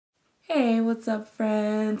Hey, what's up,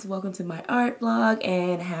 friends? Welcome to my art blog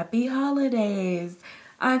and happy holidays.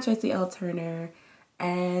 I'm Traci L. Turner,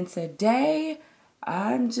 and today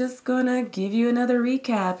I'm just gonna give you another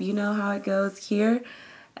recap. You know how it goes here.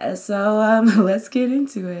 So let's get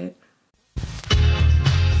into it.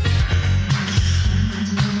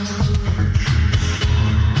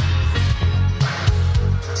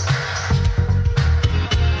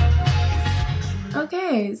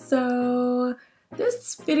 Okay, so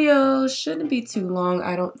this video shouldn't be too long,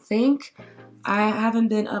 I don't think. I haven't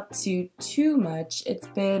been up to too much. It's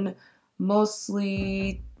been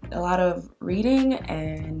mostly a lot of reading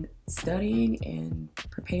and studying and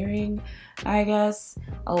preparing, I guess.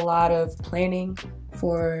 A lot of planning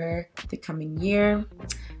for the coming year.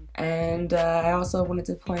 And I also wanted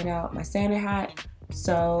to point out my Santa hat.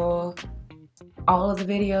 So all of the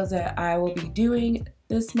videos that I will be doing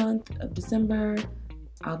this month of December,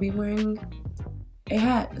 I'll be wearing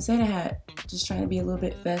a Santa hat. Just trying to be a little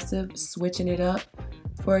bit festive, switching it up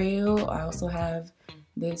for you. I also have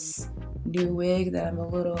this new wig that I'm a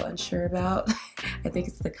little unsure about. I think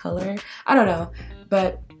it's the color. I don't know,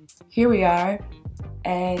 but here we are.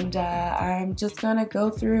 And I'm just gonna go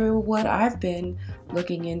through what I've been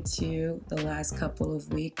looking into the last couple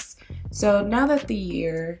of weeks. So now that the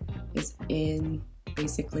year is in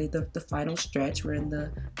basically the final stretch, we're in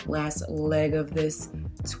the last leg of this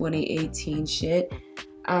 2018 shit.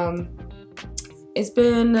 It's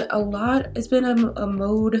been a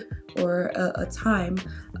mode or a time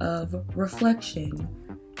of reflection,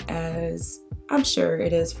 as I'm sure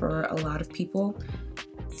it is for a lot of people.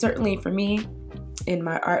 Certainly for me, in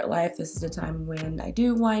my art life, this is the time when I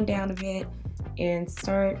do wind down a bit and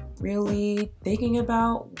start really thinking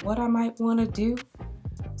about what I might want to do.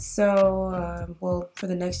 So, well, for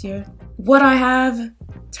the next year, what I have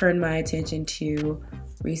turned my attention to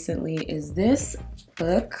recently is this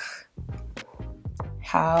book,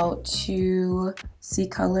 How to See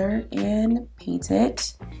Color and Paint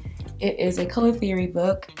It. It is a color theory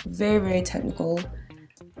book, very, very technical,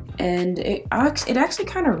 and it actually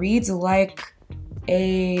kind of reads like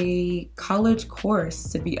a college course,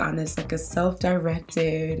 to be honest, like a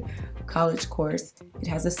self-directed college course. It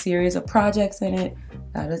has a series of projects in it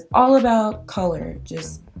that is all about color,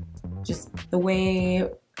 just the way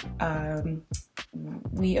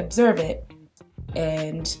we observe it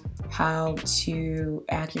and how to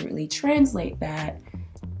accurately translate that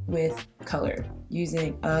with color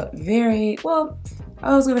using a very, well,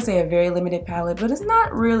 I was gonna say a very limited palette, but it's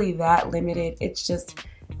not really that limited. It's just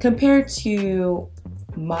compared to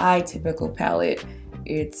my typical palette,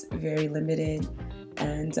 it's very limited.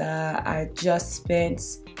 And I just spent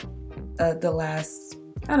the last,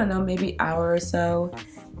 I don't know, maybe hour or so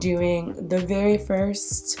doing the very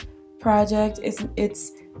first project.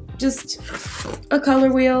 It's just a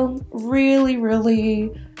color wheel,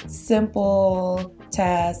 really simple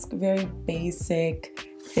task, very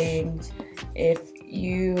basic thing. If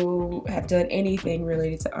you have done anything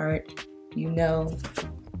related to art, you know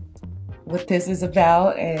what this is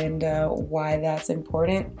about and why that's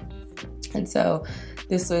important. And so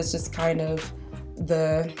this was just kind of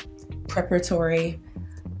the preparatory,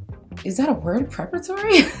 is that a word,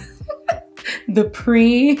 preparatory? The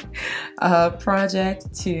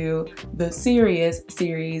project to the serious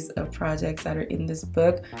series of projects that are in this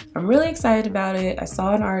book. I'm really excited about it. I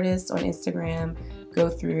saw an artist on Instagram go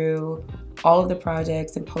through all of the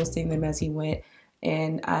projects and posting them as he went,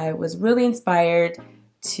 and I was really inspired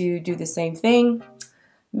to do the same thing,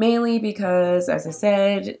 mainly because, as I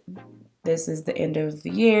said, this is the end of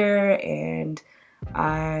the year and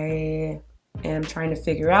I am trying to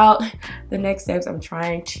figure out the next steps. I'm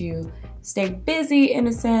trying to stay busy in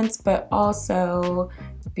a sense, but also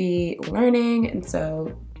be learning, and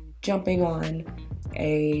so jumping on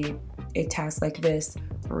a task like this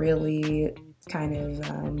really kind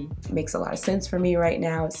of makes a lot of sense for me right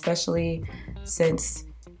now, especially since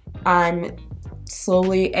I'm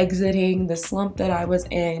slowly exiting the slump that I was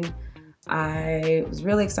in. I was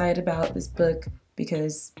really excited about this book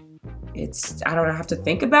because I don't have to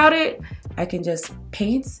think about it. I can just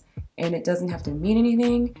paint and it doesn't have to mean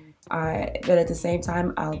anything. But at the same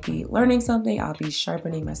time, I'll be learning something. I'll be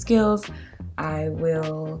sharpening my skills. I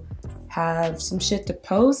will have some shit to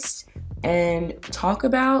post and talk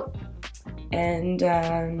about. And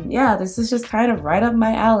yeah, this is just kind of right up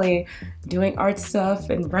my alley, doing art stuff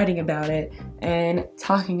and writing about it and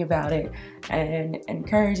talking about it and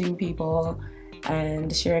encouraging people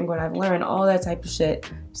and sharing what I've learned, all that type of shit.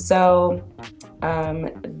 So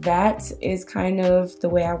that is kind of the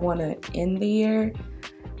way I want to end the year.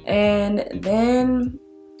 And then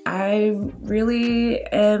I really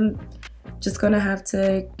am just gonna have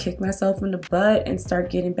to kick myself in the butt and start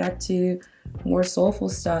getting back to more soulful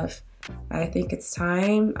stuff. I think it's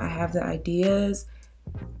time. I have the ideas.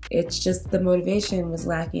 It's just the motivation was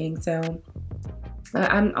lacking. So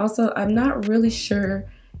I'm not really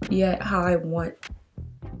sure yet how I want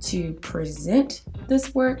to present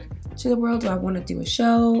this work to the world. Do I want to do a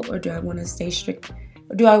show, or do I want to stay strict,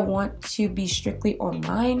 or do I want to be strictly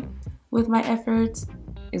online with my efforts?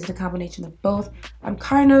 Is it a combination of both? I'm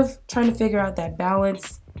kind of trying to figure out that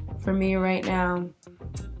balance for me right now,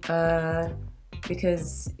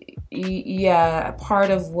 because yeah, part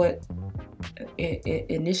of what it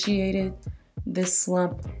initiated this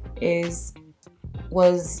slump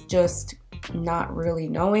was just not really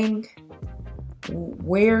knowing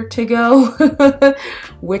where to go,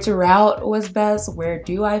 which route was best, where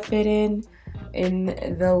do I fit in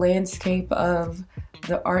the landscape of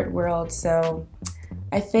the art world. So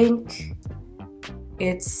I think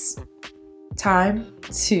it's time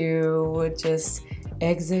to just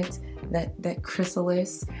exit that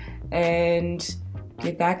chrysalis and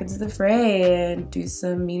get back into the fray and do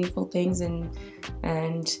some meaningful things and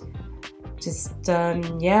just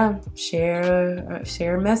yeah, share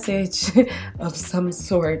a message of some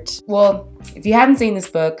sort. Well, if you haven't seen this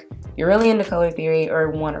book, you're really into color theory or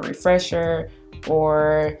want a refresher,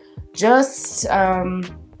 or just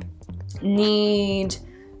need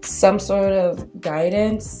some sort of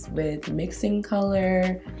guidance with mixing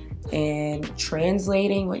color and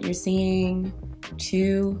translating what you're seeing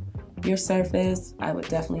to your surface, I would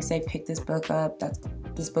definitely say pick this book up.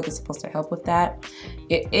 This book is supposed to help with that.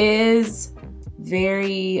 It is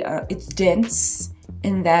very, it's dense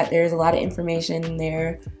in that there's a lot of information in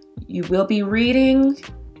there. You will be reading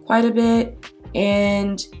quite a bit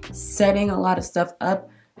and setting a lot of stuff up.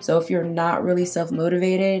 So if you're not really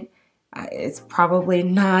self-motivated, it's probably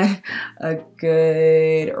not a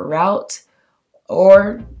good route.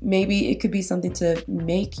 Or maybe it could be something to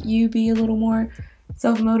make you be a little more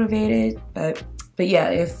self-motivated. But yeah,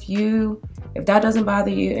 if that doesn't bother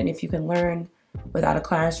you, and if you can learn without a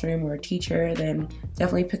classroom or a teacher, then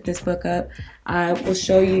definitely pick this book up. I will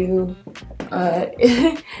show you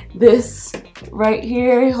this right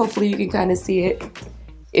here. Hopefully you can kind of see it.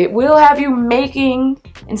 It will have you making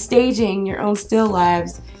and staging your own still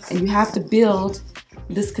lives, and you have to build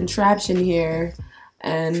this contraption here.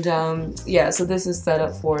 And yeah, so this is set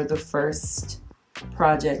up for the first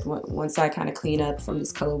project once I kind of clean up from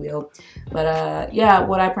this color wheel. But yeah,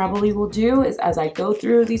 what I probably will do is, as I go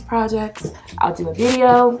through these projects, I'll do a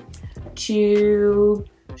video to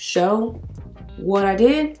show what I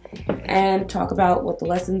did and talk about what the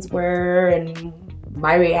lessons were and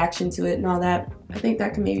my reaction to it and all that. I think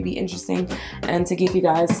that can maybe be interesting, and to give you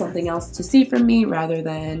guys something else to see from me rather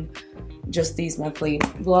than just these monthly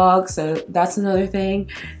vlogs. So that's another thing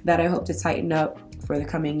that I hope to tighten up for the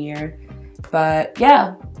coming year. But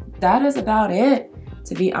yeah, that is about it.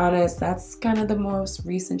 To be honest, that's kind of the most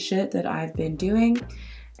recent shit that I've been doing.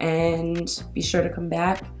 And be sure to come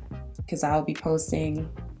back, because I'll be posting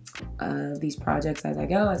these projects as I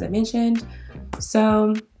go, as I mentioned.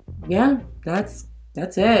 So yeah, that's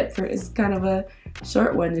it. It's kind of a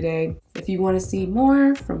short one today. If you want to see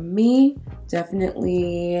more from me,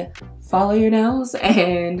 definitely follow your nose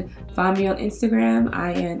and find me on Instagram.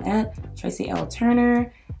 I am at Traci L.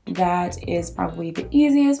 Turner. That is probably the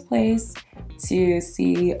easiest place to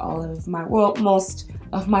see all of my, well, most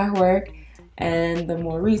of my work and the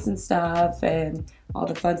more recent stuff and all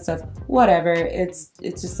the fun stuff, whatever. It's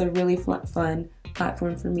just a really fun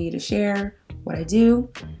platform for me to share what I do.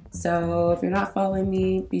 So if you're not following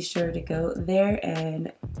me, be sure to go there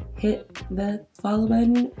and hit the follow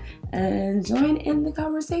button and join in the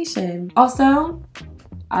conversation. Also,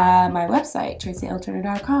 my website,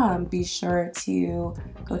 tracilturner.com, be sure to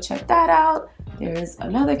go check that out. There's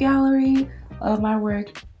another gallery of my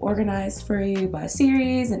work organized for you by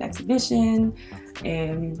series and exhibition,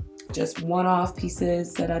 and just one-off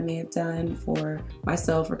pieces that I may have done for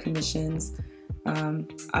myself or commissions.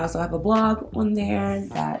 I also have a blog on there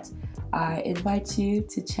that I invite you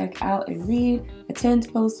to check out and read. I tend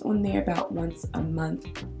to post on there about once a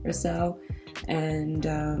month or so, and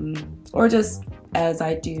or just as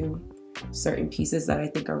I do certain pieces that I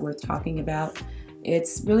think are worth talking about.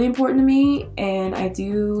 It's really important to me, and I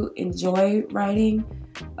do enjoy writing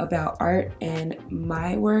about art and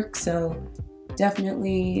my work, so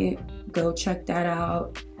definitely go check that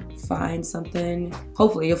out. Find something,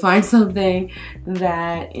 hopefully you'll find something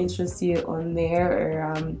that interests you on there,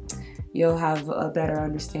 or you'll have a better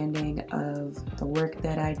understanding of the work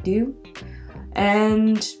that I do.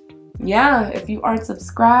 And yeah, if you aren't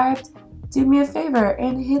subscribed, do me a favor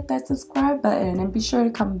and hit that subscribe button, and be sure to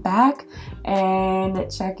come back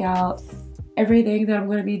and check out everything that I'm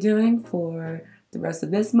going to be doing for the rest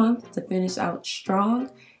of this month to finish out strong.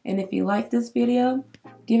 And if you like this video,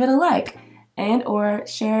 give it a like and or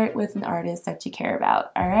share it with an artist that you care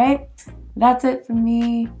about. All right, that's it from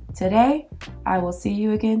me today. I will see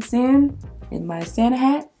you again soon in my Santa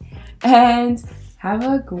hat, and have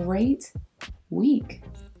a great week.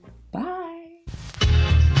 Bye.